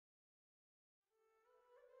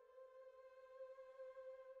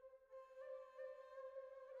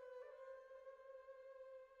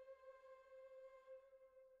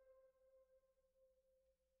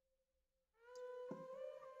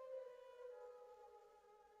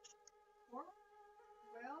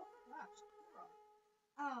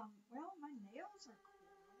Well, my nails are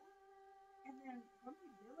coral, and then Grumpy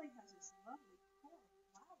Billy has this lovely coral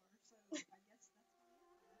flower, so I guess that's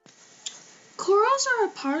Corals are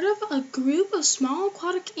a part of a group of small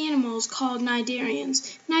aquatic animals called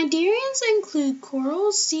cnidarians. Cnidarians include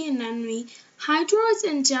corals, sea anemone, hydroids,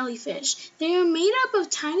 and jellyfish. They are made up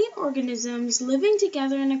of tiny organisms living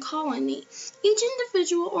together in a colony. Each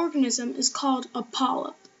individual organism is called a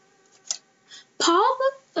polyp.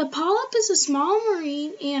 A polyp is a small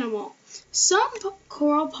marine animal. Some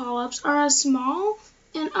coral polyps are as small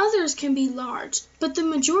and others can be large, but the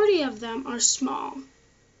majority of them are small.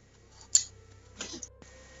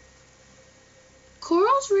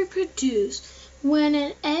 Corals reproduce when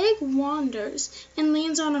an egg wanders and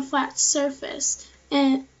lands on a flat surface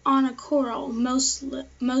and on a coral most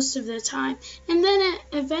of the time, and then it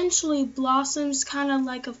eventually blossoms kind of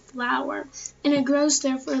like a flower, and it grows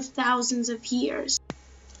there for thousands of years.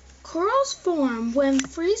 Corals form when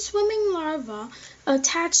free-swimming larvae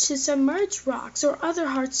attach to submerged rocks or other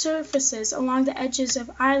hard surfaces along the edges of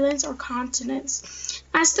islands or continents.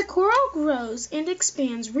 As the coral grows and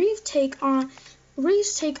expands, reefs take on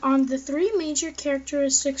the three major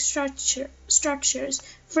characteristic structures: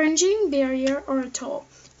 fringing, barrier, or atoll.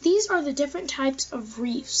 These are the different types of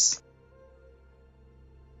reefs.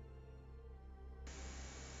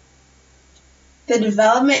 The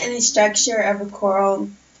development and the structure of a coral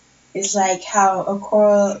is like how a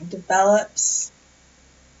coral develops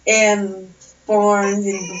and forms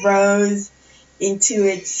and grows into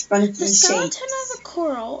its funky shape. The skeleton of a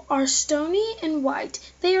coral are stony and white.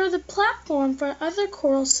 They are the platform for other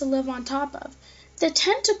corals to live on top of. The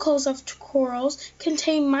tentacles of corals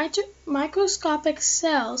contain microscopic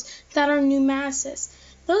cells that are pneumasis.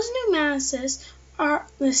 Those pneumasis are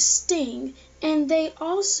the sting, and they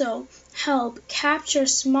also help capture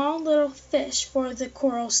small little fish for the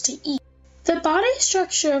corals to eat. The body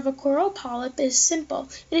structure of a coral polyp is simple.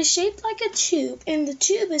 It is shaped like a tube, and the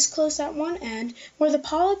tube is closed at one end, where the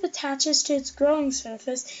polyp attaches to its growing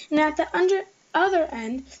surface, and at the other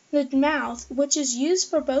end, the mouth, which is used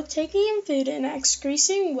for both taking in food and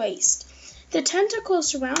excreting waste. The tentacles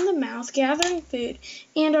surround the mouth, gathering food,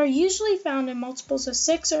 and are usually found in multiples of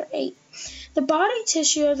 6 or 8. The body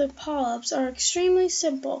tissue of the polyps are extremely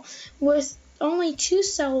simple, with only 2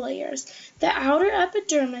 cell layers: the outer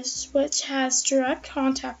epidermis, which has direct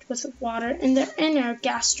contact with water, and the inner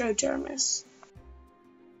gastrodermis.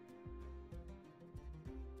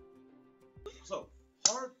 So,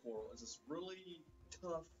 hard coral is this really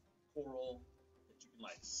tough coral that you can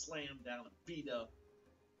like slam down and beat up.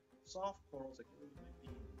 Soft corals that can really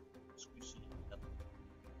be squishy.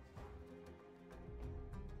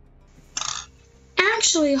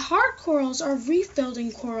 Actually, hard corals are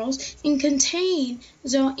reef-building corals and contain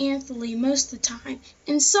zooxanthellae most of the time,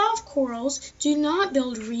 and soft corals do not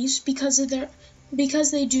build reefs because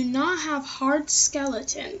they do not have hard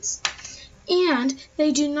skeletons, and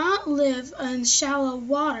they do not live in shallow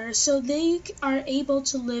water, so they are able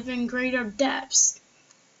to live in greater depths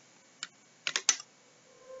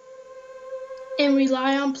and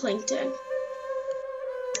rely on plankton.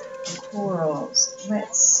 Corals.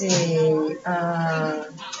 Let's see.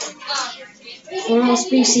 Coral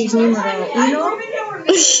species número 1,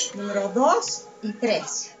 número 2 y 3.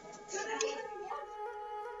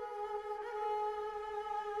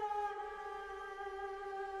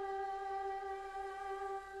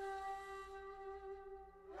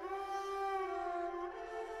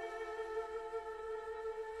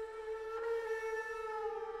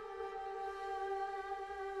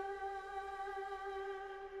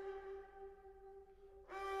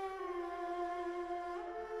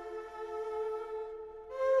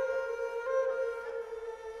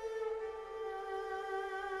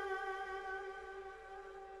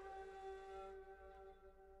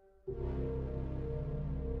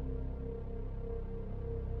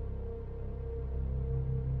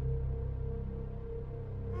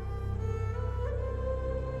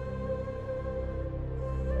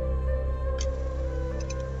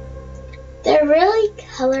 They're really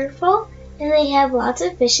colorful, and they have lots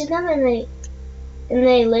of fish in them, and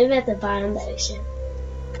they live at the bottom of the ocean.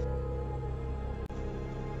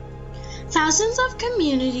 Thousands of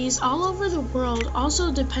communities all over the world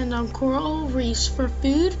also depend on coral reefs for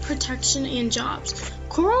food, protection, and jobs.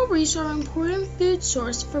 Coral reefs are an important food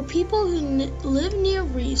source for people who live near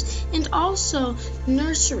reefs, and also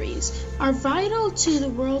nurseries are vital to the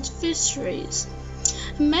world's fisheries.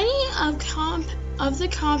 Many of the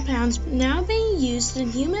compounds now being used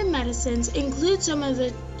in human medicines include some of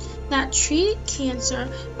that treat cancer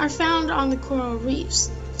are found on the coral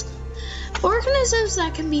reefs. Organisms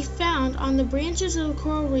that can be found on the branches of the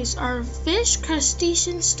coral reefs are fish,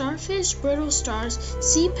 crustaceans, starfish, brittle stars,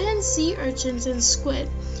 sea pens, sea urchins, and squid.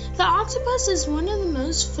 The octopus is one of the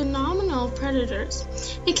most phenomenal predators.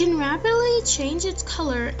 It can rapidly change its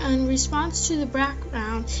color in response to the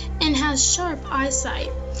background and has sharp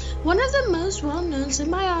eyesight. One of the most well-known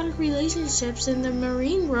symbiotic relationships in the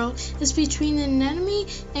marine world is between the anemone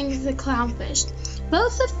and the clownfish.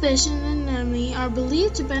 Both the fish and the anemone are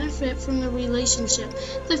believed to benefit from the relationship.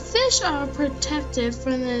 The fish are protected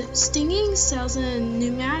from the stinging cells and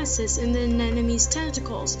nematocysts in the anemone's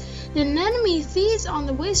tentacles. The anemone feeds on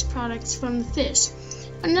the waste products from the fish.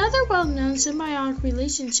 Another well-known symbiotic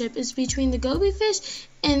relationship is between the goby fish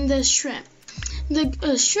and the shrimp.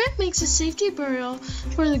 The shrimp makes a safety burrow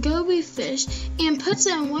for the goby fish and puts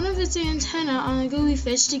in one of its antennae on the goby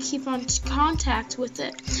fish to keep on contact with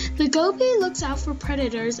it. The goby looks out for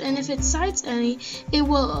predators, and if it sights any, it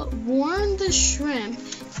will warn the shrimp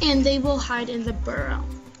and they will hide in the burrow.